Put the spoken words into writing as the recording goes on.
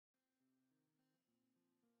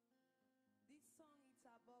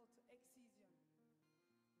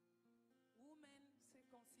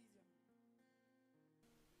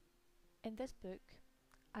In this book,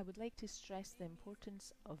 I would like to stress the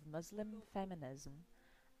importance of Muslim feminism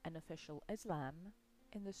and official Islam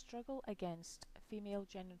in the struggle against female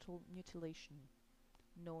genital mutilation,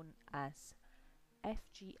 known as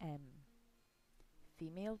FGM.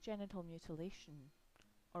 Female genital mutilation,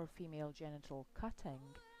 or female genital cutting,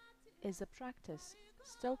 is a practice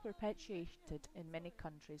still perpetuated in many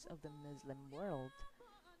countries of the Muslim world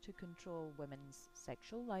to control women's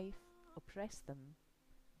sexual life, oppress them,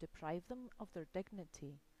 deprive them of their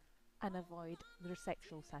dignity, and avoid their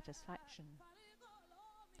sexual satisfaction.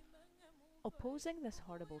 Opposing this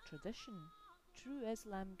horrible tradition, true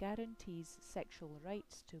Islam guarantees sexual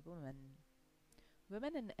rights to women.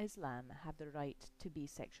 Women in Islam have the right to be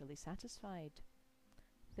sexually satisfied.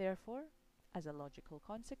 Therefore, as a logical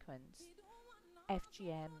consequence,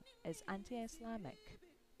 FGM is anti-Islamic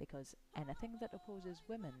because anything that opposes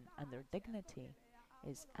women and their dignity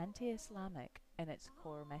is anti-Islamic in its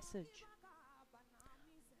core message.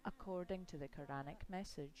 According to the Quranic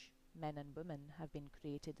message, men and women have been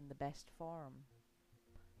created in the best form.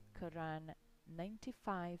 Quran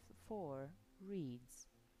 95:4 reads,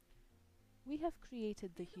 "We have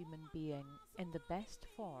created the human being in the best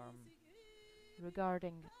form."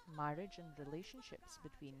 Regarding marriage and relationships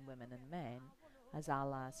between women and men as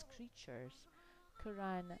Allah's creatures,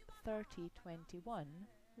 Quran 30:21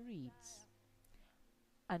 reads,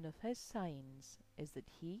 "And of his signs is that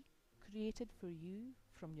he created for you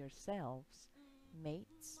from yourselves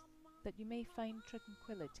mates, that you may find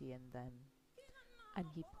tranquility in them, and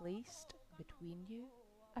he placed between you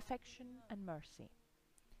affection and mercy.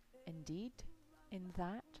 Indeed, in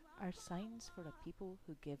that are signs for a people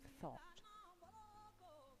who give thought."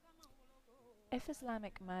 If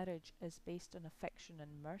Islamic marriage is based on affection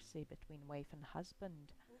and mercy between wife and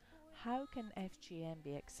husband, how can FGM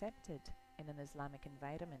be accepted in an Islamic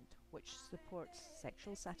environment which supports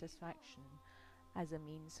sexual satisfaction as a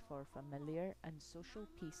means for familiar and social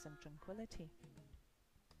peace and tranquility?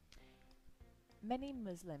 Many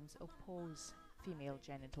Muslims oppose female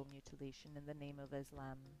genital mutilation in the name of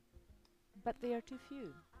Islam, but they are too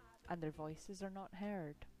few, and their voices are not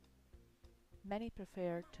heard. Many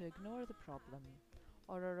prefer to ignore the problem,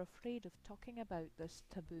 or are afraid of talking about this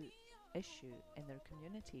taboo issue in their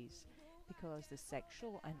communities, because the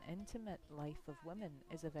sexual and intimate life of women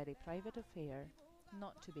is a very private affair,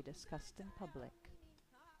 not to be discussed in public.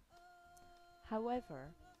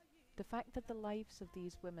 However, the fact that the lives of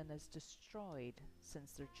these women is destroyed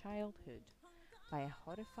since their childhood by a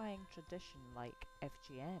horrifying tradition like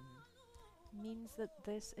FGM means that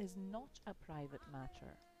this is not a private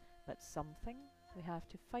matter, but something we have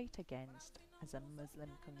to fight against as a Muslim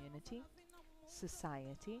community,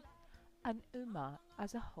 society, and Ummah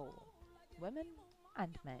as a whole, women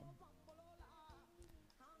and men.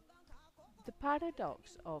 The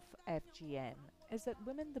paradox of FGM is that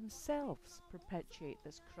women themselves perpetuate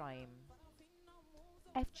this crime.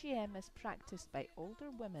 FGM is practiced by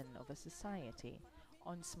older women of a society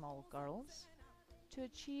on small girls to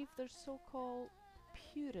achieve their so-called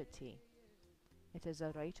purity. It is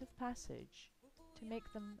a rite of passage to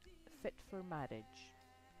make them fit for marriage.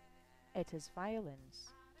 It is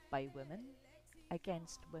violence by women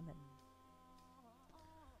against women.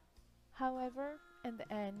 However, in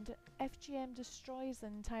the end, FGM destroys the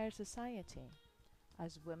entire society,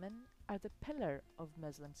 as women are the pillar of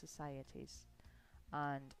Muslim societies,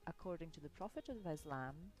 and according to the Prophet of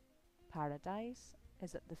Islam, paradise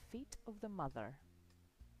is at the feet of the mother.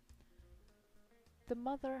 The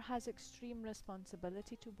mother has extreme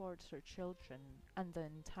responsibility towards her children and the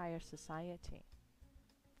entire society.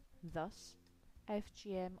 Thus,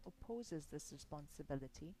 FGM opposes this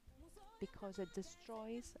responsibility because it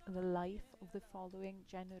destroys the life of the following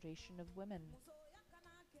generation of women.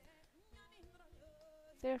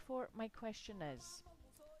 Therefore, my question is,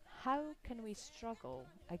 how can we struggle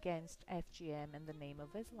against FGM in the name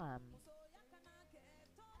of Islam?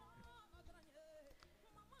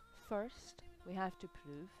 First, we have to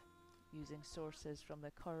prove, using sources from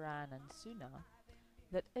the Quran and Sunnah,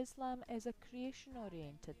 that Islam is a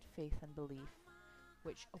creation-oriented faith and belief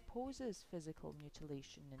which opposes physical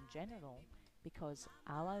mutilation in general because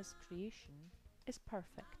Allah's creation is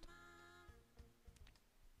perfect.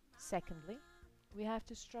 Secondly, we have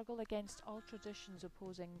to struggle against all traditions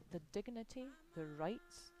opposing the dignity, the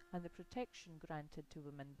rights, and the protection granted to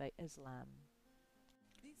women by Islam.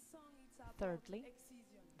 Thirdly,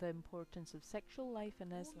 the importance of sexual life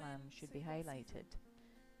in Islam should be highlighted,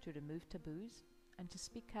 to remove taboos and to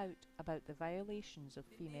speak out about the violations of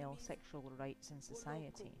female sexual rights in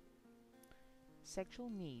society. Sexual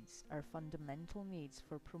needs are fundamental needs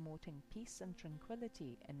for promoting peace and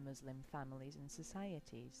tranquility in Muslim families and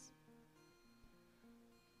societies.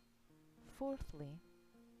 Fourthly,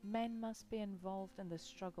 men must be involved in the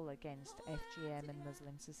struggle against FGM in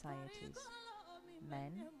Muslim societies.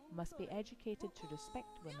 Men must be educated to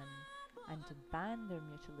respect women and to ban their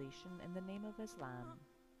mutilation in the name of Islam.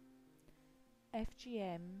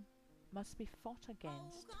 FGM must be fought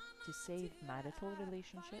against to save marital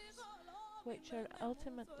relationships, which are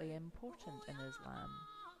ultimately important in Islam.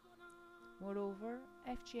 Moreover,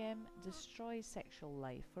 FGM destroys sexual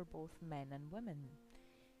life for both men and women,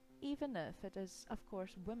 even if it is, of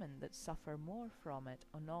course, women that suffer more from it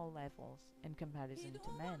on all levels in comparison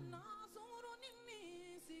to men.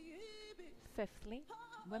 Fifthly,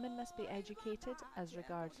 women must be educated as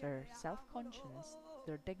regards their self-conscience,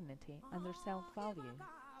 their dignity, and their self-value.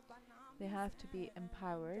 They have to be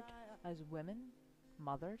empowered as women,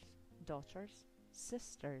 mothers, daughters,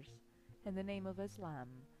 sisters, in the name of Islam,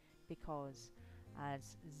 because,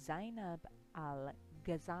 as Zainab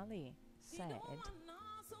al-Ghazali said,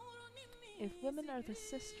 if women are the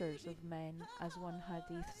sisters of men, as one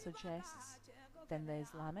hadith suggests, then the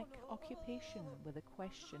Islamic occupation with a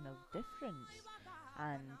question of difference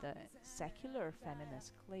and the secular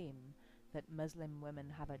feminist claim that Muslim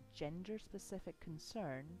women have a gender-specific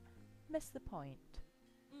concern miss the point.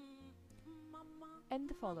 In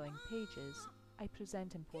the following pages, I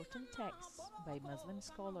present important texts by Muslim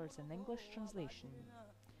scholars in English translation.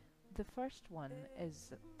 The first one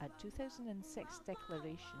is a 2006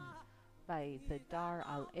 declaration by the Dar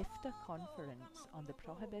al-Ifta Conference on the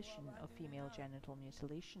prohibition of female genital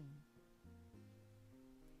mutilation.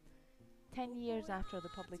 10 years after the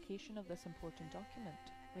publication of this important document,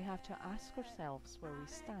 we have to ask ourselves where we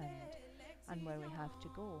stand and where we have to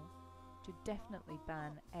go to definitely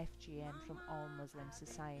ban FGM from all Muslim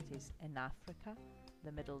societies in Africa,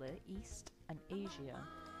 the Middle East and Asia,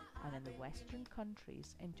 and in the Western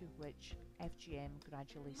countries into which FGM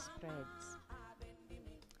gradually spreads.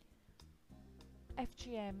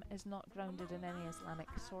 FGM is not grounded in any Islamic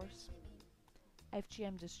source.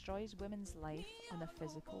 FGM destroys women's life on a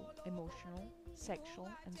physical, emotional, sexual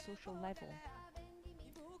and social level.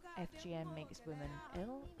 FGM makes women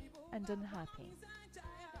ill and unhappy.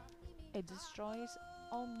 It destroys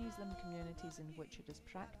all Muslim communities in which it is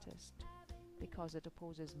practiced because it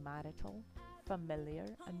opposes marital, familiar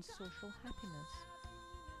and social happiness.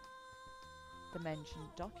 The mentioned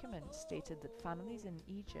document stated that families in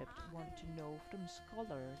Egypt want to know from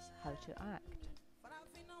scholars how to act.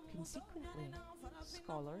 Consequently,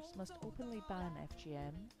 scholars must openly ban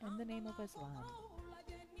FGM in the name of Islam.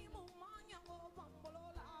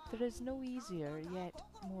 There is no easier yet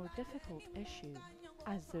more difficult issue,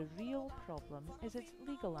 as the real problem is its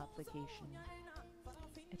legal application.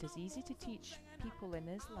 It is easy to teach people in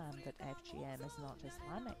Islam that FGM is not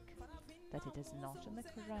Islamic, that it is not in the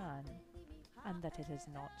Quran, and that it is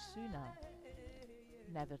not Sunnah.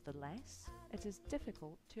 Nevertheless, it is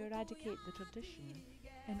difficult to eradicate the tradition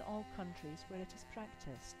in all countries where it is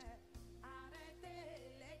practiced.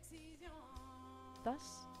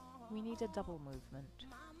 Thus, we need a double movement.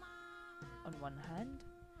 On one hand,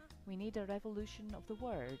 we need a revolution of the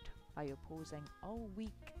word by opposing all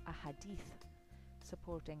weak ahadith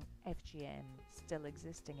supporting FGM still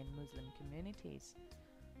existing in Muslim communities,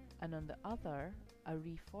 and on the other, a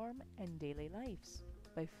reform in daily lives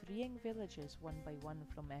by freeing villages one by one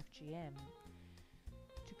from FGM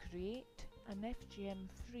to create an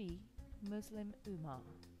FGM-free Muslim Ummah.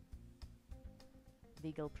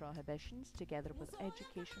 Legal prohibitions together with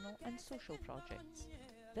educational and social projects.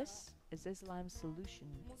 This is Islam's solution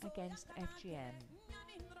against FGM.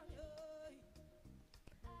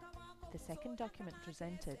 The second document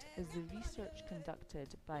presented is the research conducted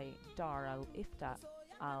by Dar al-Ifta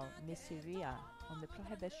al-Misriya on the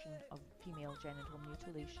prohibition of female genital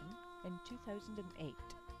mutilation in 2008.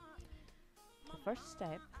 The first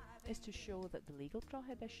step is to show that the legal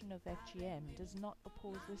prohibition of FGM does not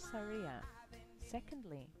oppose the Sharia.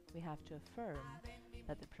 Secondly, we have to affirm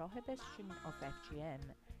that the prohibition of FGM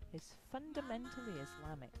is fundamentally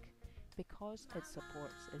Islamic because it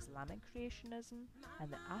supports Islamic creationism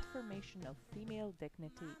and the affirmation of female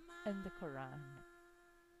dignity in the Quran.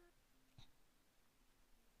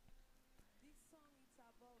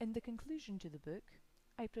 In the conclusion to the book,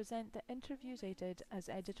 I present the interviews I did as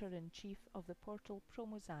editor-in-chief of the portal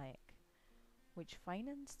ProMosaik, which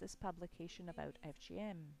financed this publication about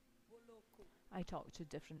FGM. I talked to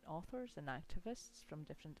different authors and activists from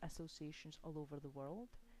different associations all over the world,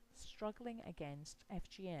 struggling against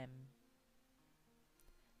FGM.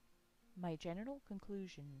 My general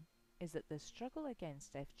conclusion is that the struggle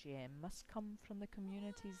against FGM must come from the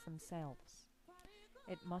communities themselves.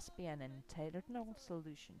 It must be an internal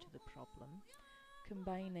solution to the problem,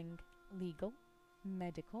 combining legal,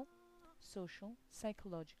 medical, social,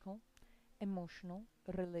 psychological, emotional,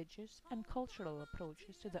 religious and cultural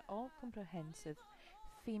approaches to the all-comprehensive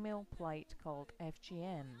female plight called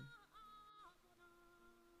FGM.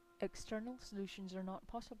 External solutions are not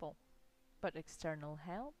possible, but external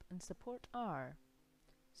help and support are.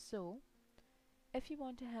 So, if you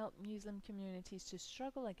want to help Muslim communities to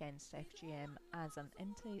struggle against FGM as an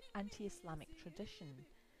anti-Islamic tradition,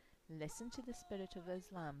 listen to the spirit of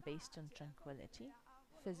Islam based on tranquility,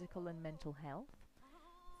 physical and mental health,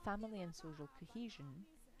 family and social cohesion,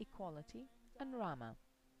 equality, and Rahmah.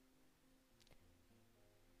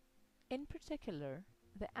 In particular,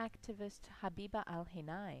 the activist Habiba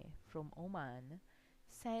al-Hinai from Oman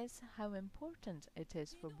says how important it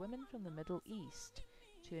is for women from the Middle East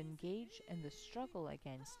to engage in the struggle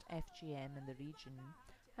against FGM in the region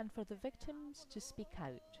and for the victims to speak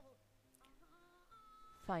out.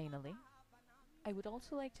 Finally, I would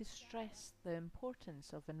also like to stress the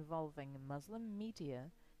importance of involving Muslim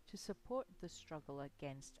media to support the struggle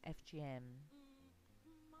against FGM.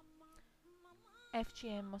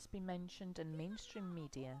 FGM must be mentioned in mainstream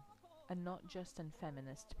media and not just in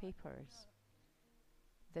feminist papers.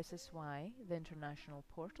 This is why the International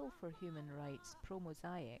Portal for Human Rights,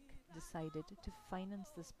 ProMosaik, decided to finance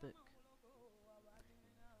this book.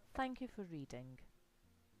 Thank you for reading.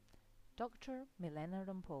 Dr. Milena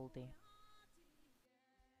Rampoldi.